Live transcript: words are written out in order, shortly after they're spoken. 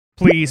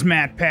Please,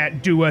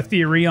 Matpat, do a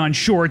theory on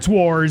Shorts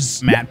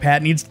Wars.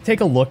 Matpat needs to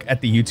take a look at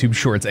the YouTube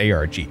Shorts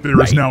ARG.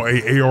 There is now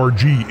a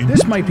ARG in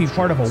This might be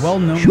part of a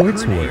well-known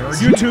Shorts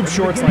Wars. YouTube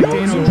Shorts like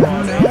Danial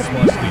draws.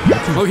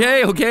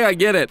 Okay, I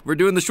get it. We're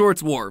doing the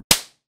Shorts War.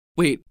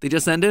 Wait, they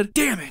just ended?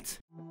 Damn it!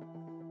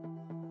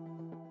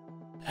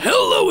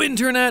 Hello,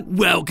 Internet!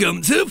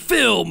 Welcome to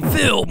Film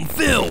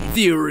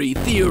Theory,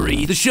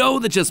 the show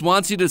that just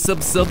wants you to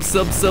subscribe.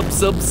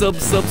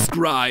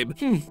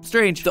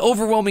 Strange. The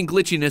overwhelming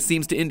glitchiness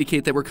seems to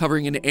indicate that we're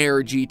covering an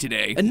ARG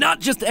today. And not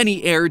just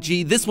any ARG,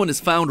 this one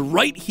is found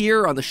right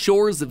here on the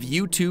shores of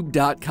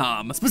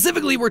YouTube.com.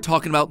 Specifically, we're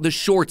talking about the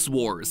Shorts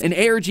Wars, an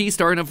ARG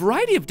starring a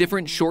variety of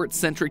different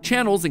short-centric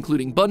channels,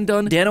 including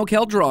Bundun,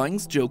 Danial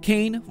Drawings, Joe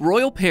Kane,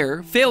 Royal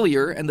Pear,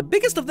 Failure, and the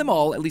biggest of them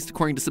all, at least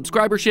according to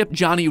subscribership,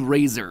 Jonny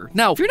raZeR.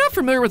 Now, if you're not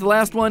familiar with the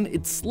last one,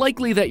 it's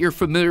likely that you're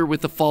familiar with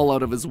the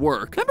fallout of his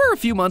work. Remember a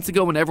few months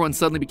ago when everyone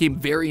suddenly became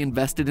very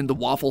invested into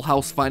Waffle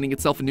House finding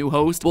itself a new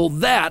host? Well,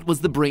 that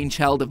was the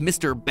brainchild of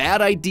Mr.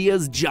 Bad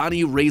Ideas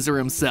Jonny raZeR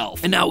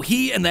himself. And now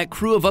he and that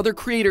crew of other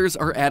creators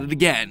are at it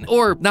again.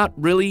 Or, not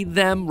really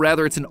them,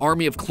 rather it's an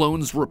army of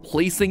clones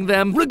replacing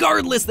them.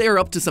 Regardless, they are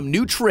up to some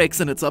new tricks,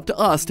 and it's up to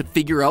us to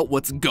figure out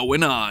what's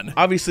going on.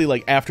 Obviously,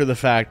 like, after the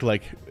fact,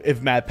 like,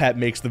 if Matpat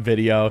makes the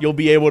video, you'll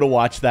be able to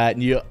watch that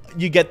and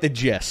you get the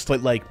gist.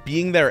 But like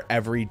being there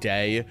every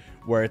day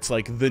where it's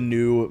like the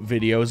new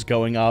videos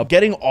going up,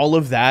 getting all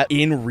of that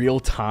in real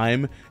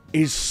time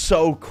is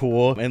so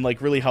cool and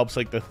like really helps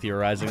like the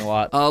theorizing a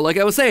lot. Like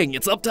I was saying,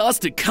 it's up to us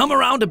to come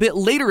around a bit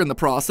later in the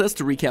process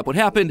to recap what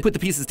happened, put the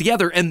pieces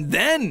together, and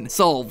then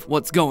solve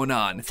what's going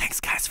on. Thanks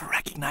guys for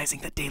recognizing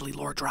that daily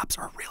lore drops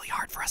are really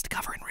hard for us to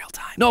cover in real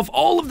time. Now, if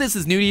all of this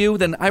is new to you,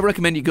 then I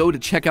recommend you go to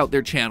check out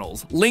their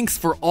channels. Links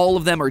for all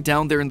of them are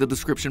down there in the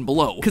description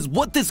below, because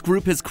what this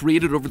group has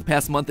created over the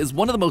past month is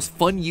one of the most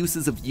fun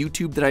uses of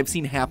YouTube that I've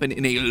seen happen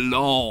in a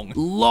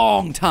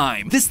long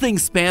time. This thing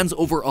spans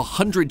over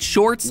 100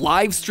 shorts,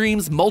 live streams,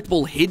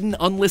 multiple hidden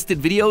unlisted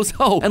videos,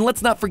 and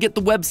let's not forget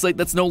the website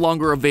that's no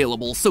longer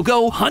available. So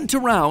go hunt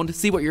around,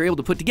 see what you're able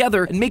to put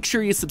together, and make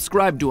sure you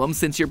subscribe to them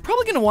since you're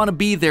probably going to want to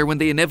be there when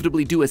they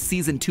inevitably do a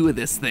season 2 of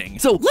this thing.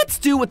 So let's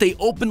do what they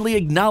openly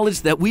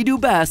acknowledge that we do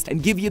best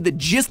and give you the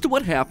gist of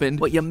what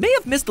happened, what you may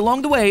have missed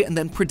along the way, and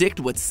then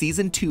predict what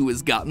season 2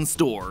 has got in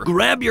store.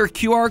 Grab your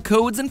QR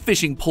codes and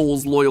fishing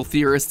poles, loyal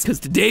theorists, because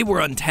today we're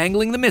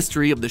untangling the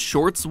mystery of the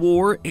Shorts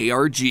War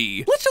ARG.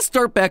 Let's just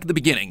start back at the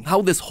beginning,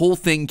 how this whole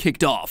thing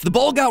kicked off. The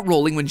ball got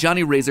rolling when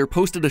Jonny raZeR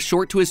posted a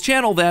short to his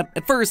channel that,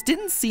 at first,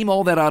 didn't seem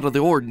all that out of the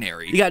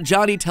ordinary. You got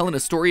Jonny telling a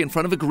story in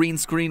front of a green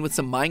screen with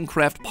some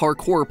Minecraft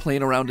parkour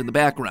playing around in the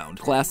background.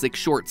 Classic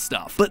short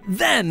stuff. But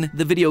then,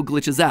 the video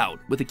glitches out,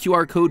 with a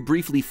QR code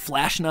briefly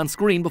flashing on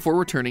screen before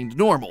returning to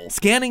normal.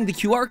 Scanning the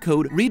QR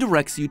code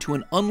redirects you to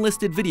an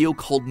unlisted video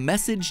called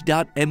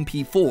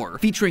message.mp4,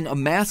 featuring a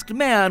masked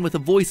man with a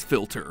voice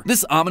filter.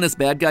 This ominous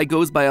bad guy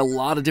goes by a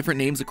lot of different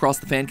names across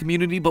the fan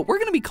community, but we're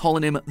gonna be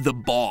calling him the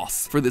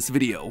Boss for this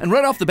video. And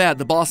right off the bat,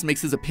 the Boss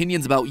makes his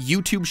opinions about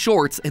YouTube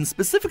Shorts, and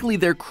specifically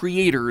their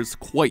creators,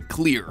 quite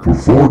clear. For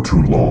far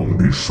too long,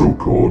 these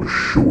so-called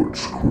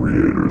Shorts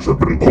creators have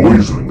been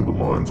poisoning the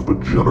minds of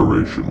a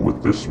generation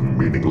with this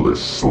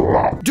meaningless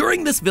slop.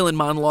 During this villain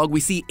monologue, we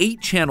see 8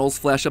 channels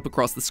flash up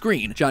across the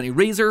screen. Jonny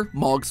raZeR,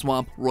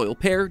 Mogswamp, Royal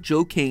Pear,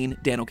 Joe Kane,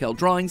 Danial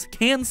Drawings,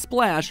 Can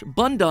Splash,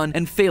 Bundun,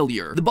 and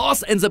Failure. The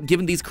Boss ends up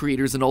giving these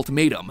creators an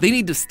ultimatum. They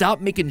need to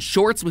stop making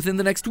shorts within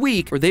the next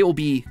week, or they will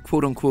be,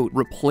 quote-unquote,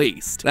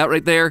 replaced. That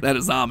right there, that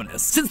is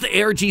ominous. Since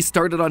the ARG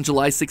started on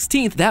July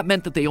 16th, that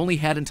meant that they only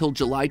had until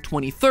July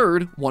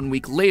 23rd, 1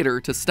 week later,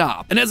 to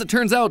stop. And as it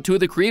turns out, 2 of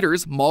the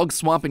creators,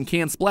 Mogswamp and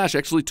Can Splash,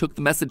 actually took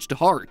the message to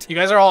heart. You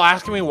guys are all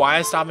asking me why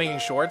I stopped making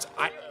shorts.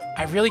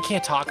 I really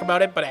can't talk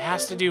about it, but it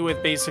has to do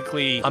with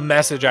basically a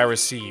message I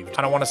received.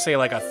 I don't want to say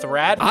like a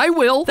threat. I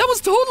will. That was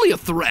totally a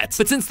threat.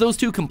 But since those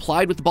 2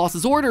 complied with the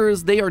boss's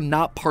orders, they are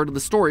not part of the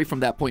story from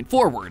that point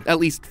forward, at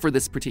least for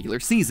this particular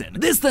season.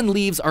 This then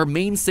leaves our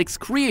main 6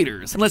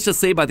 creators. And let's just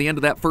say by the end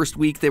of that first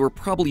week, they were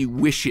probably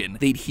wishing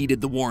they'd heeded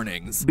the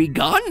warnings.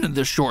 Begun,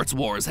 the Shorts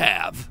Wars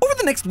have. Over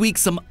the next week,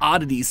 some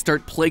oddities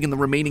start plaguing the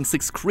remaining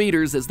 6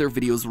 creators as their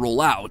videos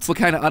roll out. What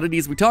kind of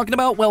oddities are we talking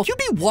about? Well, you'd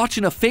be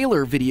watching a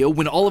Failure video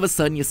when all of a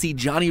sudden you see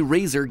Jonny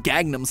raZeR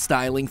Gangnam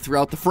styling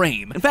throughout the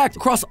frame. In fact,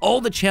 across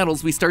all the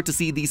channels, we start to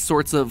see these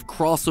sorts of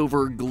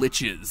crossover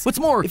glitches. What's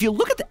more, if you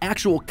look at the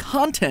actual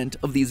content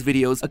of these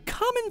videos, a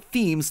common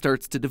theme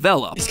starts to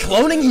develop. Is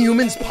cloning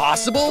humans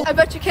possible? I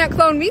bet you can't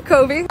clone me,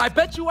 Kobe. I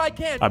bet you I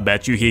can. I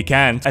bet you he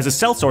can, as a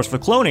cell source for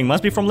cloning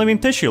must be from living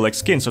tissue like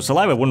skin, so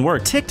saliva wouldn't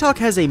work. TikTok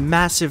has a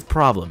massive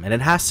problem, and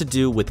it has to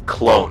do with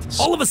clones.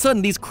 All of a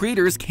sudden, these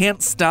creators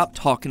can't stop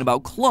talking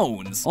about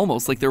clones,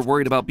 almost like they're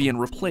worried about being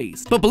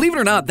replaced. But believe it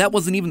or not, that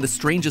wasn't even even the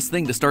strangest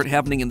thing to start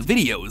happening in the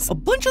videos. A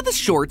bunch of the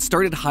shorts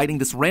started hiding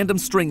this random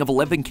string of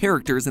 11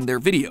 characters in their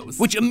videos,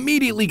 which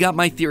immediately got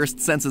my theorist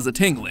senses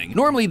a-tingling.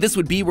 Normally, this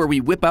would be where we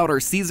whip out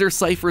our Caesar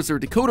ciphers or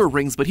decoder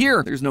rings, but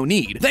here, there's no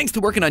need. Thanks to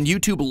working on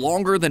YouTube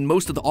longer than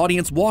most of the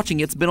audience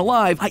watching it's been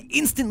alive, I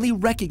instantly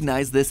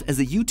recognized this as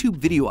a YouTube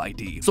video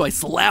ID. So I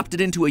slapped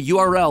it into a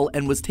URL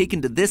and was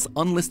taken to this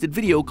unlisted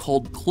video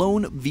called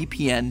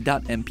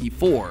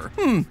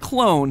clonevpn.mp4.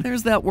 Clone,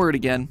 there's that word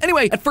again.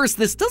 Anyway, at first,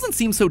 this doesn't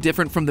seem so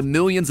different from the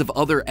millions of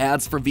other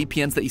ads for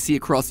VPNs that you see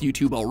across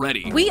YouTube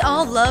already. We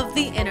all love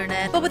the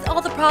internet, but with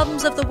all the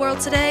problems of the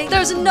world today,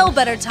 there's no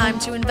better time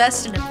to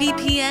invest in a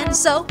VPN,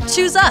 so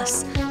choose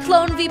us.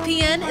 Clone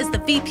VPN is the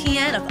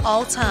VPN of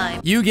all time.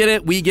 You get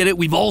it, we get it,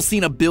 we've all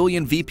seen a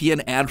billion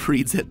VPN ad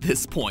reads at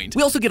this point.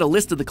 We also get a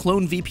list of the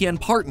Clone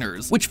VPN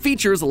partners, which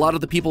features a lot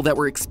of the people that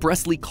were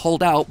expressly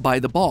called out by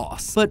the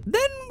boss. But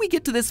then we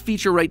get to this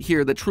feature right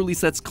here that truly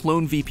sets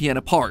Clone VPN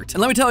apart.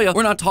 And let me tell you,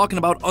 we're not talking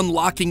about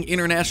unlocking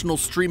international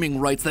streaming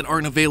rights that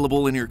aren't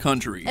available in your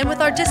country. And with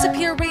our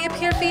disappear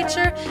reappear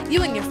feature,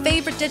 you and your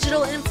favorite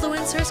digital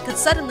influencers could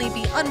suddenly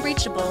be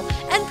unreachable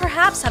and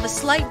perhaps have a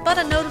slight but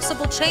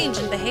unnoticeable change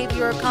in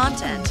behavior or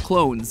content.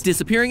 Clones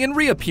disappearing and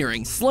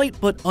reappearing, slight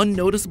but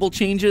unnoticeable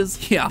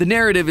changes? Yeah, the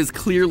narrative is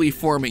clearly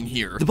forming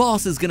here. The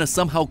boss is gonna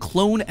somehow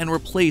clone and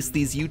replace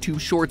these YouTube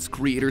Shorts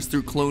creators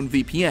through Clone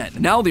VPN.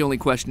 Now the only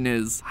question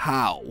is,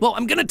 how? Well,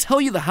 I'm gonna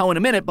tell you the how in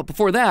a minute, but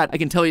before that, I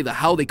can tell you the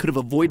how they could have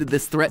avoided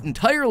this threat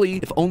entirely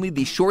if only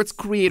the Shorts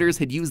creators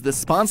had used the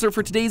sponsor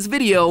for today's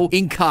video,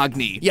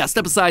 Incogni. Yeah,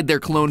 step aside there,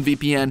 Clone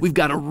VPN. We've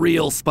got a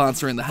real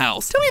sponsor in the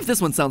house. Tell me if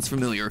this one sounds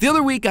familiar. The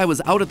other week, I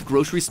was out at the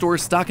grocery store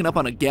stocking up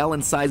on a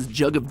gallon-sized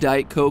jug of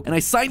Diet Coke, and I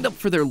signed up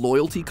for their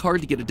loyalty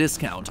card to get a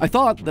discount. I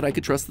thought that I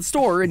could trust the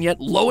store, and yet,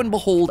 lo and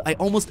behold, I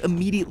almost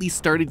immediately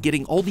started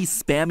getting all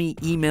these spammy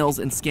emails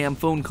and scam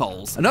phone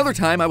calls. Another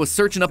time, I was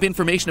searching up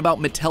information about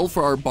Mattel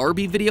for our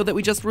Barbie video that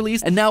we just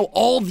released, and now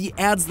all the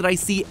ads that I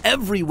see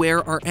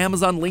everywhere are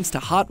Amazon links to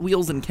Hot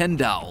Wheels and Ken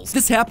dolls.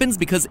 This happens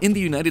because in the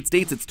United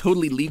States, it's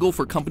totally legal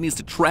for companies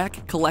to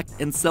track, collect,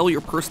 and sell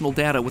your personal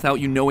data without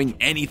you knowing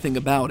anything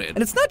about it.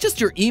 And it's not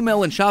just your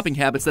email and shopping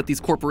habits that these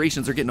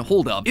corporations are getting a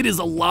hold of. It is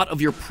a lot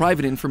of your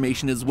private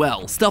information as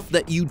well. Stuff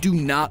that you do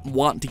not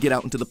want to get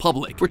out into the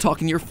public. We're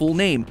talking your full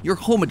name, your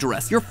home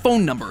address, your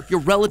phone number, your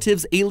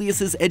relatives,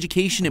 aliases,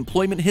 education,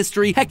 employment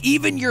history, heck,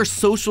 even your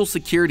social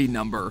security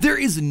number. There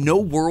is no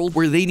world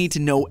where they need to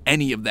know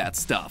any of that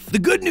stuff. The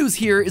good news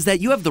here is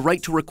that you have the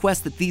right to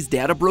request that these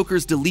data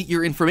brokers delete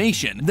your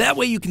information. That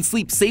way you can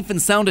sleep safe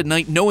and sound at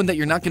night knowing that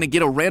you're not going to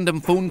get a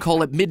random phone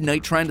call at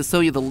midnight trying to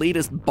sell you the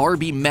latest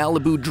Barbie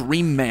Malibu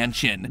dream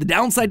mansion. The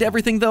downside to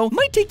everything though,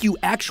 might take you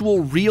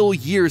actual real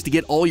years to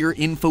get all your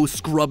info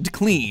scrubbed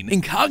clean.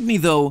 Incogni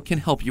though can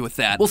help you with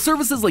that. While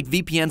services like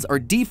VPNs are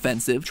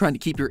defensive, trying to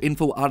keep your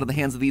info out of the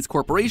hands of these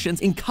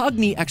corporations,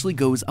 Incogni actually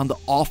goes on the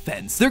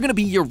offense. They're going to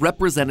be your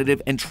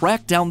representative and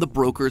track down the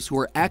brokers who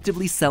are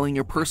actively selling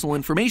your personal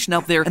information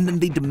out there, and then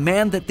they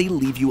demand that they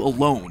leave you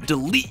alone.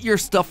 Delete your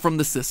stuff from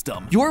the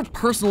system. Your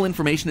personal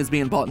information is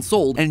being bought and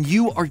sold, and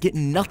you are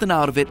getting nothing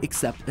out of it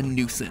except a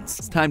nuisance.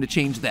 It's time to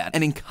change that,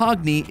 and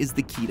Incogni is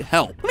the key to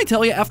help. Let me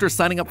tell you, after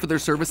signing up for their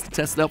service to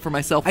test it out for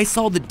myself, I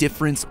saw the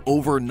difference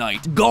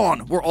overnight.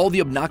 Gone were all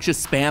the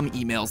obnoxious spam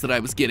emails that I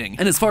was getting.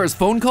 And as far as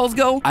phone calls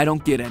go, I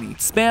don't get any,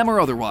 spam or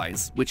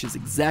otherwise, which is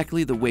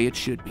exactly the way it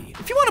should be.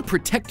 If you want to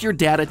protect your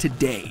data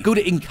today, go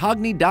to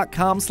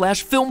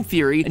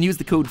incogni.com/filmtheory and use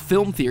the code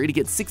FILMTHEORY to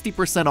get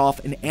 60%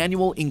 off an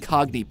annual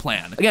Incogni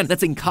plan. Again,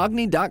 that's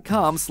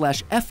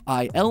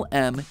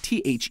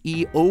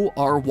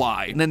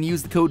incogni.com/FILMTHEORY, and then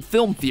use the code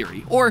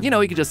FILMTHEORY. Or, you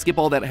know, you could just skip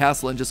all that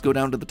hassle and just go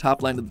down to the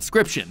top line of the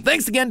description.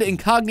 Thanks again to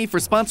Incogni for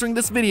sponsoring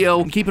this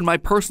video and keeping my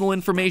personal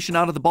information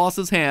out of the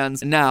boss's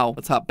hands. And now,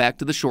 let's hop back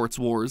to the Shorts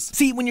Wars.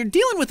 See, when you're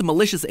dealing with a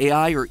malicious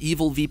AI or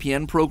evil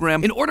VPN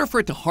program, in order for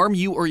it to harm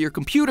you or your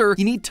computer,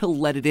 you need to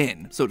let it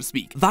in, so to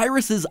speak.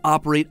 Viruses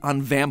operate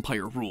on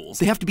vampire rules.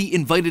 They have to be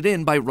invited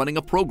in by running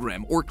a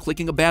program or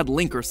clicking a bad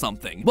link or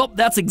something. Well,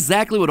 that's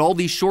exactly what all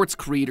these Shorts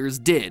creators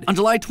did. On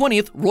July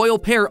 20th, Royal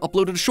Pear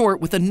uploaded a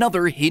short with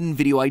another hidden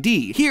video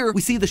ID. Here,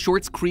 we see the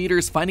Shorts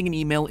creators finding an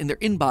email in their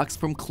inbox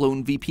from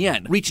Clone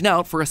VPN, reaching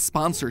out for a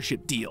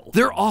sponsorship deal.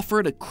 They're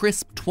offered a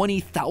crisp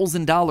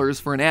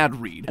 $20,000 for an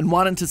ad read, and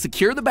wanting to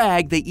secure the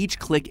bag, they each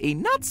click a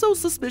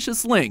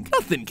not-so-suspicious link.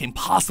 Nothing can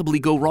possibly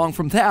go wrong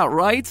from that,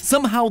 right?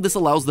 Somehow, this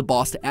allows the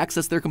boss to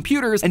access their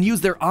computers and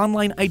use their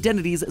online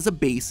identities as a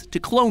base to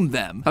clone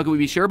them. How can we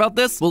be sure about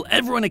this? Well,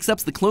 everyone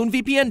accepts the Clone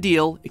VPN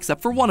deal,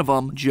 except for one of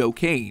them, Joe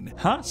Kane.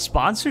 Huh?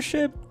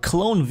 Sponsorship?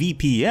 Clone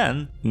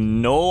VPN?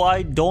 No,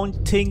 I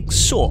don't think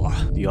so.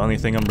 The only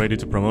thing I'm ready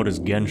to promote is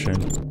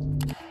Genshin.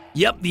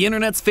 Yep, the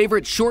internet's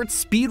favorite short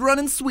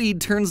speedrunning Swede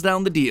turns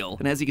down the deal.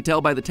 And as you can tell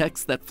by the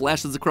text that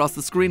flashes across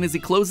the screen as he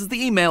closes the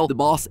email, the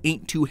boss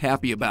ain't too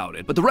happy about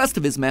it. But the rest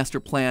of his master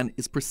plan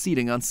is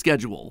proceeding on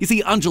schedule. You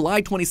see, on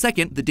July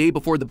 22nd, the day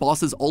before the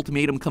boss's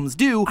ultimatum comes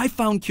due, I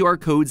found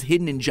QR codes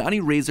hidden in Jonny,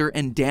 raZeR,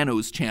 and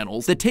Dano's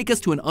channels that take us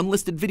to an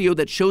unlisted video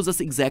that shows us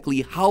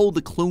exactly how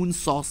the clone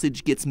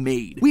sausage gets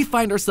made. We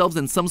find ourselves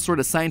in some sort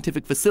of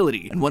scientific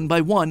facility, and one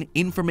by one,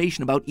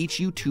 information about each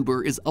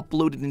YouTuber is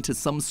uploaded into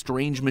some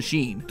strange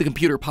machine. The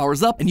computer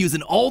powers up, and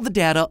using all the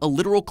data, a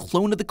literal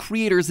clone of the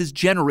creators is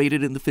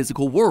generated in the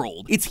physical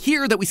world. It's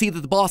here that we see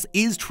that the boss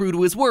is true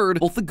to his word,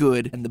 both the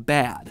good and the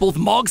bad. Both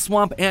Mog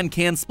Swamp and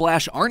Can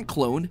Splash aren't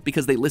cloned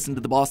because they listened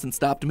to the boss and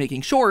stopped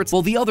making shorts,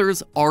 while the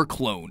others are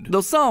cloned,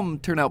 though some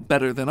turn out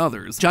better than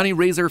others. Jonny,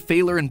 raZeR,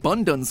 Failer, and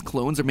Bundun's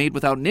clones are made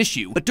without an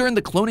issue, but during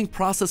the cloning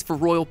process for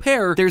Royal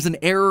Pair, there's an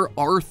error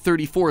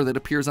R34 that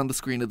appears on the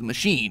screen of the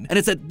machine. And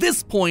it's at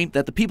this point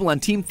that the people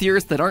on Team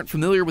Theorists that aren't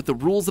familiar with the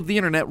rules of the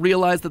internet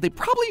realize that they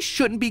probably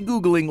shouldn't be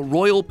Googling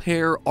Royal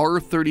Pair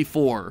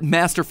R34.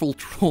 Masterful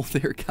troll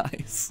there,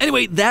 guys.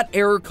 Anyway, that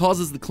error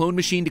causes the clone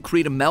machine to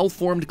create a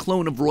malformed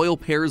clone of Royal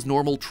Pair's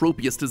normal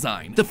Tropius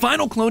design. The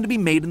final clone to be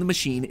made in the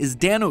machine is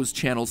Dano's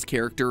channel's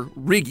character,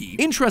 Riggy.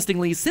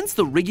 Interestingly, since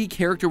the Riggy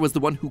character was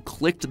the one who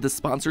clicked the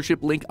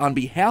sponsorship link on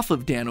behalf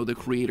of Dano the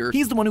creator,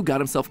 he's the one who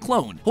got himself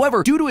cloned.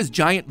 However, due to his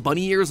giant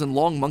bunny ears and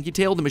long monkey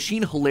tail, the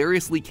machine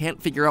hilariously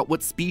can't figure out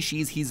what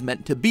species he's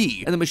meant to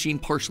be, and the machine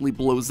partially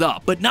blows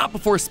up, but not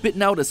before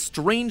spitting out a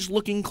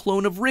strange-looking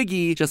clone of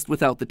Riggy, just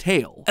without the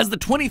tail. As the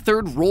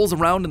 23rd rolls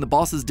around and the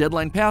boss's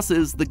deadline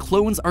passes, the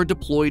clones are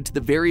deployed to the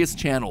various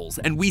channels,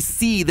 and we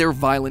see their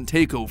violent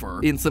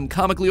takeover, in some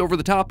comically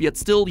over-the-top yet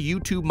still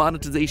YouTube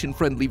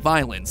monetization-friendly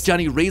violence.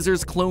 Jonny,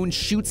 raZeR's clone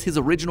shoots his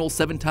original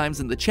 7 times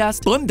in the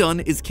chest,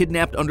 Bundun is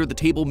kidnapped under the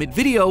table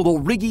mid-video, while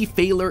Riggy,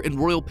 Failer, and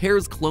Royal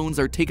Pair's clones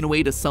are taken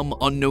away to some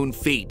unknown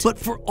fate. But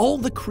for all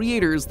the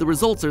creators, the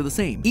results are the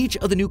same. Each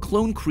of the new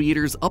clone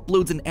creators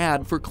uploads an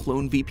ad for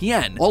Clone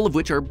VPN, all of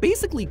which are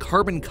basically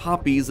carbon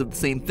copies of the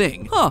same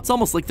thing. It's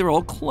almost like they're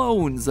all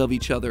clones of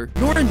each other.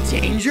 You're in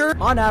danger?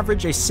 On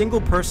average, a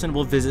single person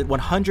will visit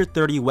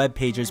 130 web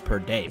pages per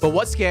day. But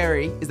what's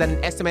scary is that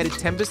an estimated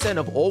 10%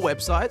 of all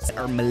websites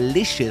Are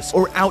malicious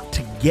or out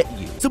to get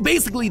you. So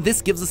basically,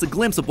 this gives us a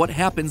glimpse of what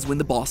happens when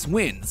the boss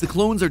wins. The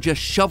clones are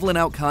just shoveling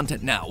out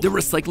content now. They're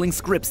recycling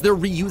scripts, they're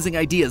reusing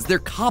ideas, they're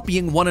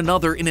copying one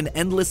another in an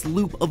endless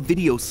loop of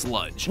video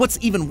sludge. What's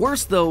even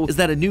worse, though, is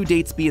that a new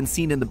date's being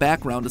seen in the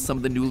background of some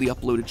of the newly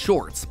uploaded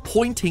shorts,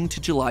 pointing to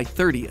July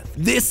 30th.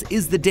 This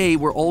is the day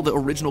where all the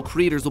original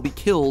creators will be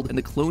killed and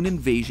the clone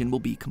invasion will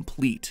be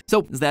complete.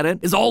 So, is that it?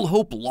 Is all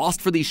hope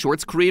lost for these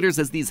shorts creators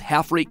as these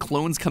half-rate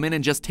clones come in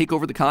and just take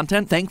over the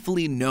content?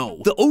 Thankfully,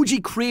 no. The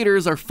OG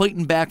creators are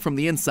fighting back from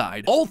the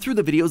inside. All through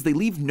the videos, they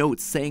leave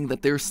notes saying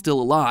that they're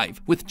still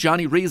alive, with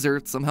Jonny,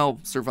 raZeR somehow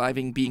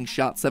surviving being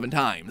shot 7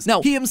 times.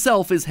 Now, he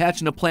himself is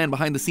hatching a plan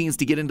behind the scenes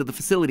to get into the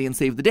facility and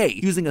save the day,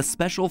 using a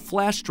special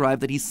flash drive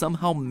that he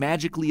somehow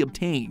magically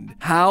obtained.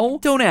 How?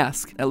 Don't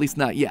ask, at least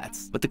not yet.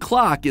 But the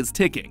clock is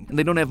ticking, and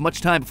they don't have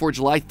much time before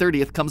July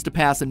 30th comes to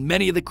pass and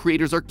many of the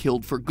creators are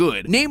killed for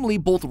good. Namely,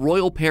 both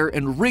Royal Pair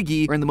and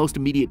Riggy are in the most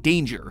immediate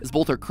danger, as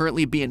both are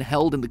currently being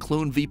held in the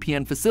Clone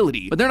VPN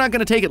facility, but they're not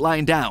gonna take it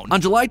lying down.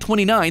 On July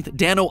 29th,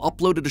 Dano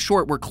uploaded a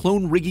short where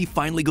Clone Riggy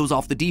finally goes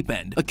off the deep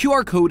end. A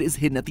QR code is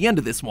hidden at the end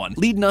of this one,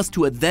 leading us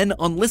to a then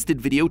unlisted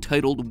video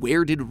titled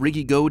Where Did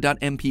Riggy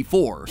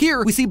Go.mp4.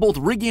 Here, we see both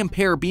Riggy and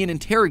Pair being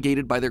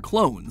interrogated by their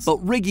clones,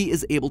 but Riggy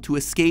is able to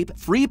escape,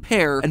 free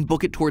Pair, and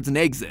book it towards an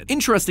exit.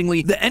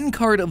 Interestingly, the end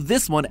card of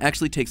this one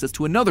actually takes us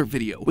to another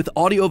video, with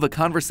audio of a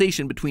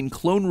conversation between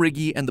Clone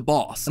Riggy and the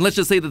boss. And let's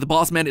just say that the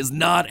boss man is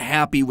not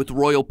happy with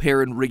Royal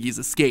Pair and Riggy's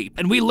escape,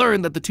 and we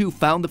learn that the two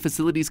found the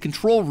facility's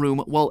control room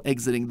while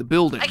exiting the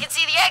building. I can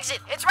see the exit.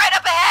 It's right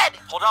up ahead.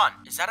 Hold on,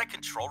 is that a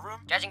control room?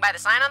 Judging by the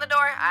sign on the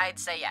door, I'd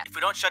say yeah. If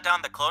we don't shut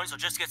down the clones, they'll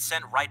just get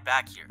sent right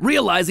back here.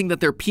 Realizing that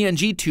they're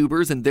PNG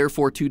tubers and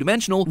therefore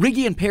two-dimensional,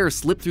 Riggy and Pair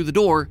slip through the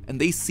door, and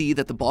they see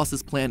that the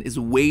boss's plan is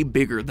way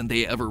bigger than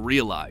they ever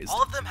realized.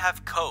 All of them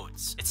have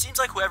codes. It seems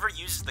like whoever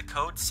uses the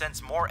code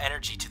sends more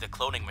energy to the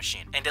cloning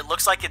machine, and it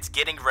looks like it's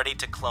getting ready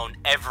to clone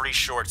every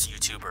Shorts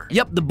YouTuber.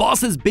 Yep, the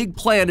boss's big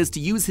plan is to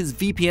use his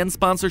VPN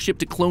sponsorship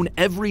to clone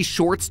every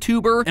Shorts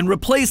tuber and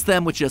replace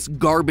them with just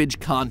garbage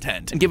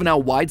content. And given how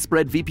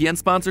widespread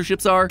VPN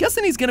sponsorships are,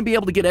 guessing he's gonna be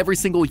able to get every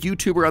single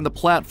YouTuber on the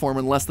platform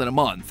in less than a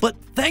month. But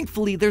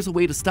thankfully, there's a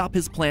way to stop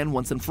his plan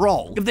once and for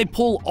all. If they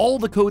pull all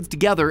the codes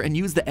together and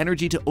use the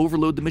energy to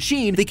overload the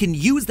machine, they can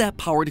use that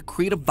power to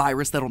create a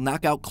virus that'll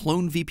knock out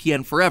Clone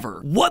VPN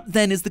forever. What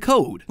then is the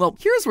code? Well,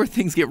 here's where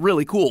things get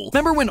really cool.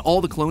 Remember when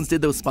all the clones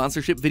did those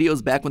sponsorship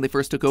videos back when they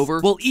first took over?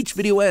 Well, each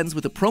video ends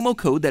with a promo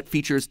code that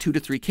features 2 to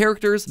 3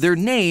 characters, their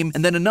name,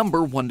 and then a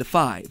number 1 to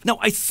 5. Now,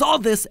 I saw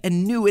this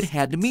and knew it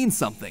had to mean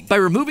something. By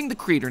removing the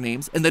creator name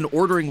names, and then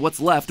ordering what's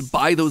left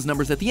by those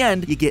numbers at the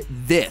end, you get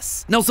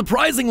this. Now,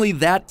 surprisingly,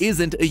 that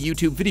isn't a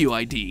YouTube video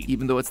ID,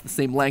 even though it's the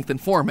same length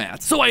and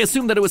format. So I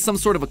assumed that it was some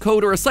sort of a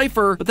code or a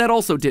cipher, but that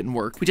also didn't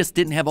work. We just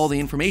didn't have all the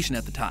information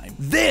at the time.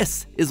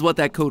 This is what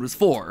that code was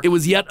for. It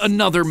was yet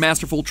another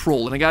masterful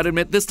troll, and I gotta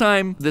admit, this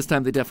time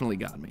they definitely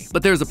got me.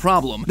 But there's a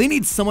problem. They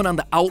need someone on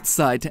the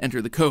outside to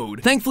enter the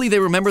code. Thankfully, they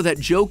remember that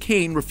Joe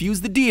Kane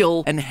refused the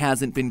deal and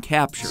hasn't been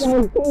captured.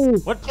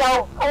 What?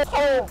 Joe,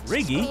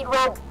 Riggy?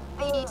 Speedrun,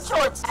 feed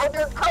shorts,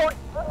 enter code,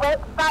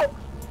 website,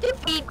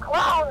 defeat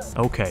clones.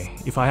 Okay,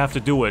 if I have to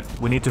do it,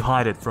 we need to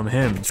hide it from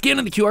him.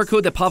 Scanning the QR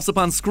code that pops up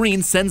on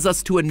screen sends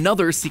us to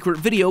another secret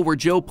video where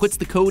Joe puts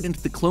the code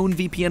into the Clone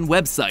VPN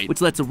website,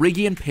 which lets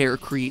Riggy and Pear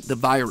create the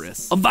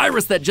virus. A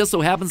virus that just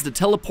so happens to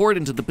teleport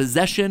into the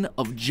possession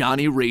of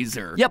Jonny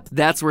raZeR. Yep,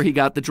 that's where he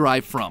got the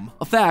drive from.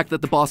 A fact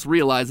that the boss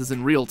realizes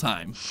in real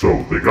time. So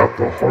they got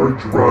the hard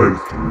drive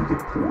through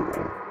the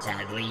portal.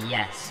 Sadly,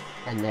 yes.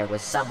 And there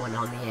was someone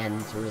on the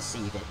end to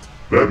receive it.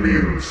 That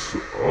means,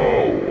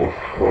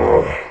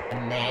 A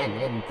man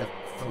in the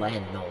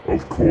flannel.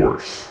 of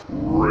course,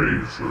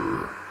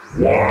 raZeR.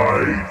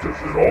 Why does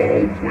it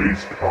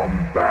always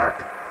come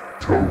back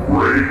to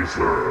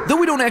raZeR? Though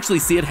we don't actually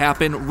see it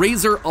happen,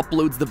 raZeR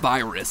uploads the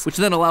virus, which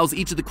then allows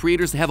each of the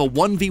creators to have a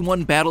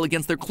 1v1 battle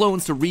against their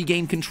clones to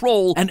regain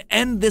control and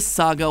end this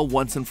saga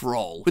once and for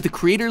all. With the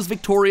creators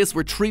victorious,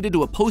 we're treated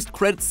to a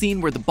post-credit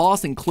scene where the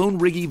boss and clone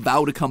Riggy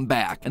vow to come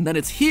back. And then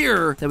it's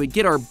here that we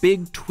get our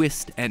big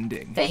twist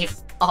ending. They've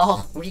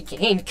all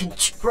regained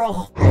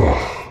control.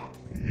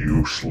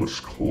 Useless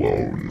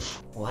clones.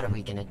 What are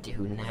we gonna do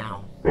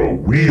now?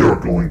 We are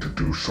going to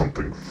do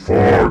something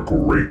far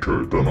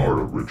greater than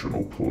our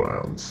original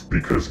plans.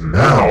 Because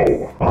now,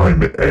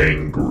 I'm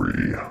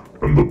angry.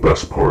 And the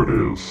best part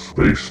is,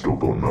 they still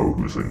don't know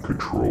who's in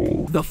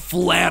control. The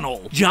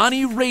flannel.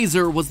 Jonny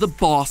raZeR was the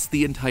boss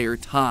the entire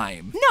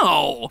time.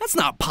 No, that's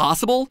not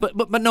possible.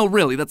 But no,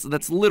 really,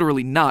 that's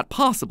literally not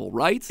possible,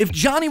 right? If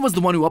Jonny was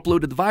the one who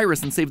uploaded the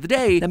virus and saved the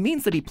day, that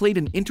means that he played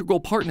an integral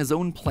part in his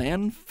own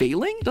plan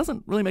failing?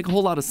 Doesn't really make a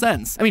whole lot of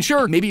sense. I mean,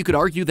 sure, maybe you could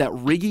argue that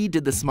Riggy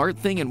did the smart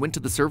thing and went to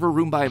the server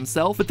room by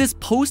himself, but this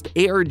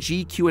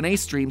post-ARG Q&A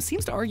stream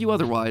seems to argue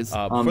otherwise.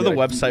 Before the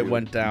website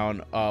went down,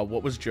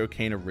 what was Joe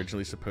Kane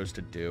originally supposed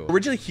to do?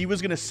 Originally, he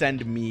was gonna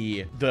send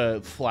me the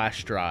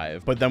flash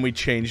drive, but then we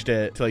changed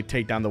it to like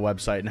take down the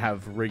website and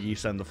have Riggy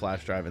send the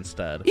flash drive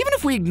instead. Even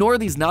if we ignore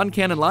these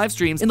non-canon live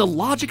streams, in the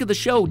logic of the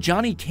show,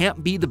 Jonny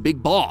can't be the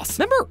big boss.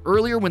 Remember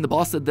earlier when the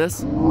boss said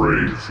this?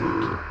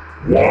 raZeR.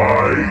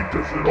 Why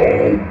does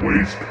it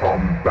always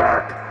come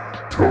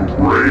back to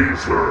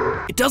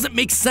raZeR? It doesn't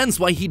make sense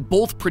why he'd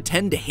both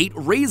pretend to hate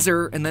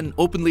raZeR and then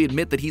openly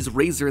admit that he's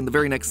raZeR in the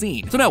very next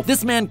scene. So no,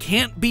 this man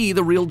can't be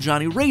the real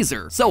Jonny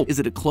raZeR. So is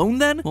it a clone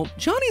then? Well,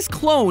 Jonny's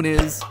clone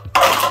is...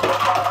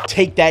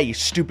 Take that, you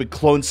stupid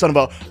clone son of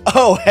a...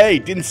 Oh, hey,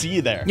 didn't see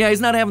you there. Yeah,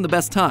 he's not having the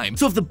best time.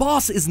 So if the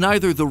boss is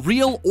neither the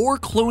real or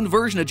clone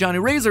version of Jonny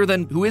raZeR,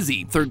 then who is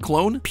he? Third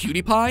clone?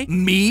 PewDiePie?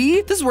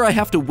 Me? This is where I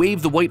have to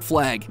wave the white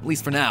flag, at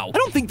least for now. I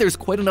don't think there's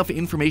quite enough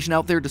information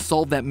out there to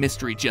solve that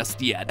mystery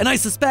just yet. And I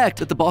suspect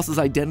that the boss's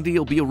identity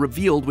will be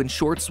revealed when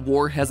Shorts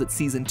War has its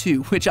season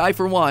 2, which I,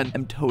 for one,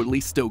 am totally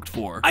stoked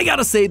for. I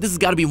gotta say, this has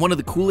gotta be one of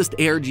the coolest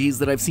ARGs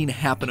that I've seen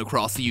happen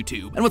across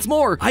YouTube. And what's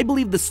more, I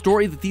believe the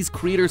story that these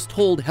creators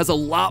told has a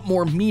lot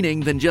more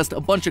meaning than just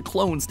a bunch of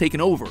clones taken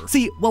over.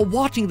 See, while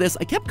watching this,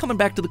 I kept coming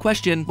back to the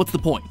question, what's the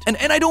point? And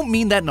I don't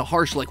mean that in a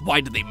harsh, like,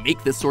 why did they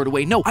make this sort of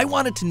way? No, I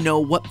wanted to know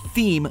what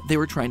theme they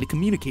were trying to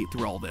communicate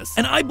through all this.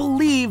 And I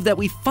believe that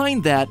we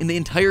find that in the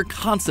entire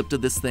concept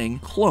of this thing,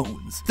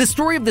 clones. The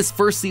story of this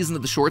first season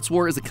of the Shorts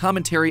War is a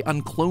commentary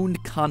on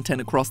cloned content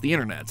across the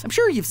internet. I'm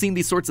sure you've seen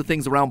these sorts of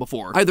things around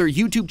before. Either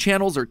YouTube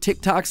channels or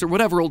TikToks or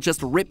whatever will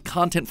just rip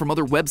content from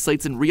other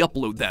websites and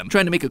re-upload them,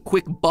 trying to make a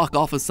quick buck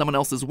off of someone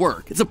else's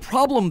work. It's a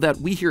problem that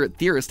we here at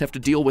Theorists have to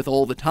deal with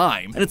all the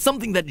time, and it's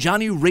something that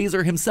Jonny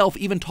raZeR himself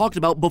even talked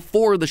about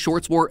before the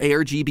Shorts War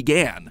ARG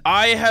began.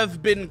 I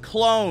have been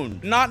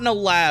cloned, not in a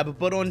lab,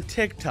 but on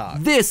TikTok.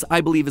 This, I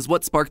believe, is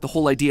what sparked the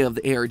whole idea of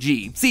the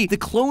ARG. See, the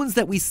clones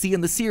that we see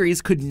in the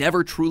series could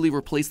never truly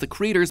replace the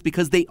creators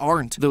because they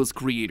aren't those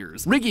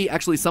creators. Riggy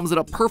actually sums it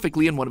up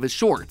perfectly in one of his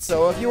shorts.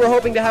 So if you were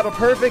hoping to have a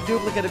perfect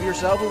duplicate of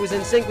yourself who was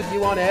in sync with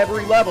you on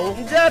every level,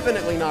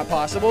 definitely not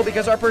possible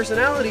because our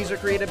personalities are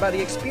created by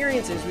the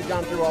experiences we've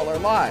gone through all our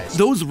lives.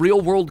 Those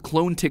real-world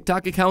clone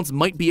TikTok accounts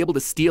might be able to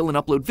steal and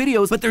upload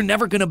videos, but they're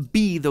never gonna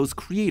be those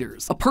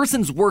creators. A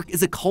person's work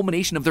is a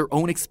culmination of their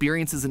own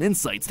experiences and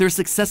insights, their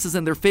successes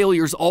and their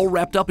failures all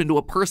wrapped up into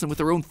a person with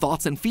their own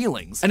thoughts and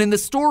feelings. And in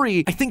this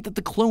story, I think that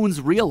the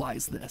clones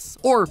realize this.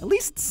 Or at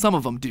least some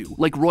of them do,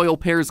 like Royal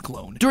Pear's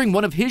clone. During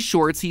one of his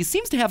shorts, he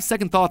seems to have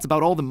second thoughts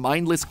about all the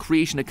mindless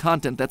creation of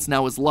content that's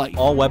now his life.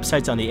 All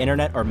websites on the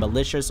internet are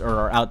malicious or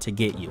are out to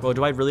get you. Well,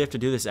 do I really have to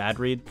do this ad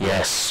read?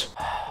 Yes.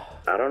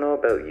 I don't know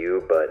about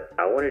you, but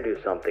I want to do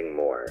something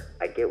more.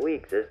 I get we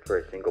exist for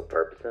a single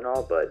purpose and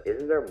all, but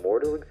isn't there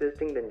more to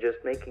existing than just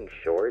making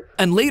shorts?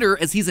 And later,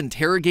 as he's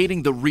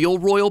interrogating the real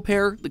royal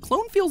pair, the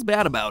clone feels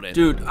bad about it.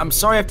 Dude, I'm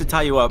sorry I have to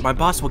tie you up. My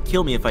boss will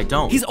kill me if I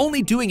don't. He's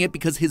only doing it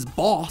because his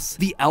boss,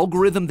 the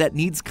algorithm that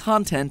needs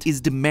content,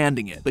 is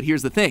demanding it. But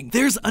here's the thing,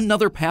 there's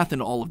another path in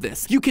all of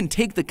this. You can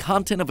take the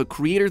content of a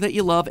creator that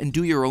you love and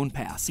do your own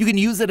pass. You can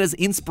use it as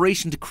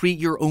inspiration to create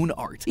your own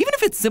art. Even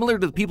if it's similar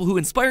to the people who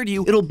inspired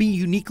you, it'll be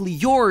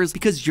uniquely yours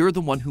because you're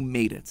the one who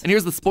made it. And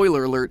here's the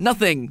spoiler alert,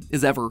 nothing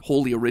is ever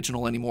wholly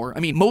original anymore. I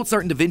mean,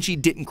 Mozart and Da Vinci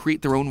didn't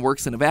create their own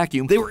works in a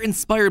vacuum. They were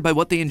inspired by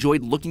what they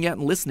enjoyed looking at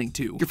and listening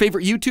to. Your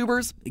favorite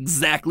YouTubers?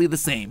 Exactly the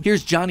same.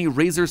 Here's Jonny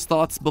raZeR's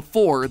thoughts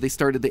before they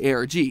started the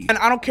ARG. And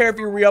I don't care if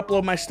you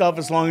re-upload my stuff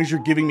as long as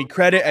you're giving me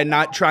credit and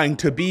not trying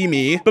to be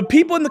me. But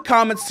people in the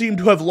comments seem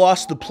to have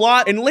lost the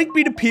plot and link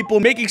me to people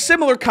making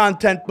similar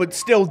content but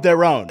still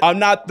their own. I'm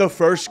not the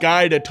first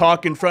guy to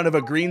talk in front of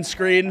a green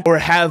screen or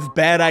have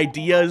bad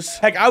ideas.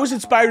 Heck, I was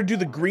inspired to do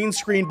the green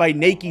screen by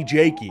Nakey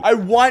Jakey. I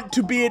want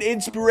to be an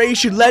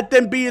inspiration. Let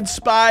them be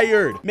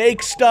inspired.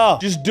 Make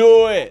stuff. Just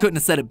do it. Couldn't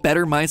have said it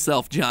better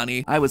myself,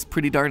 Jonny. I was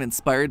pretty darn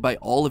inspired by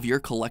all of your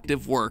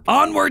collective work.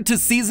 Onward to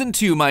season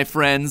 2, my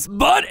friends.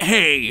 But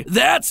hey,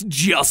 that's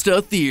just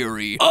a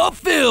theory. A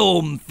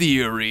film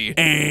theory.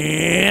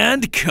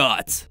 And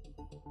cut.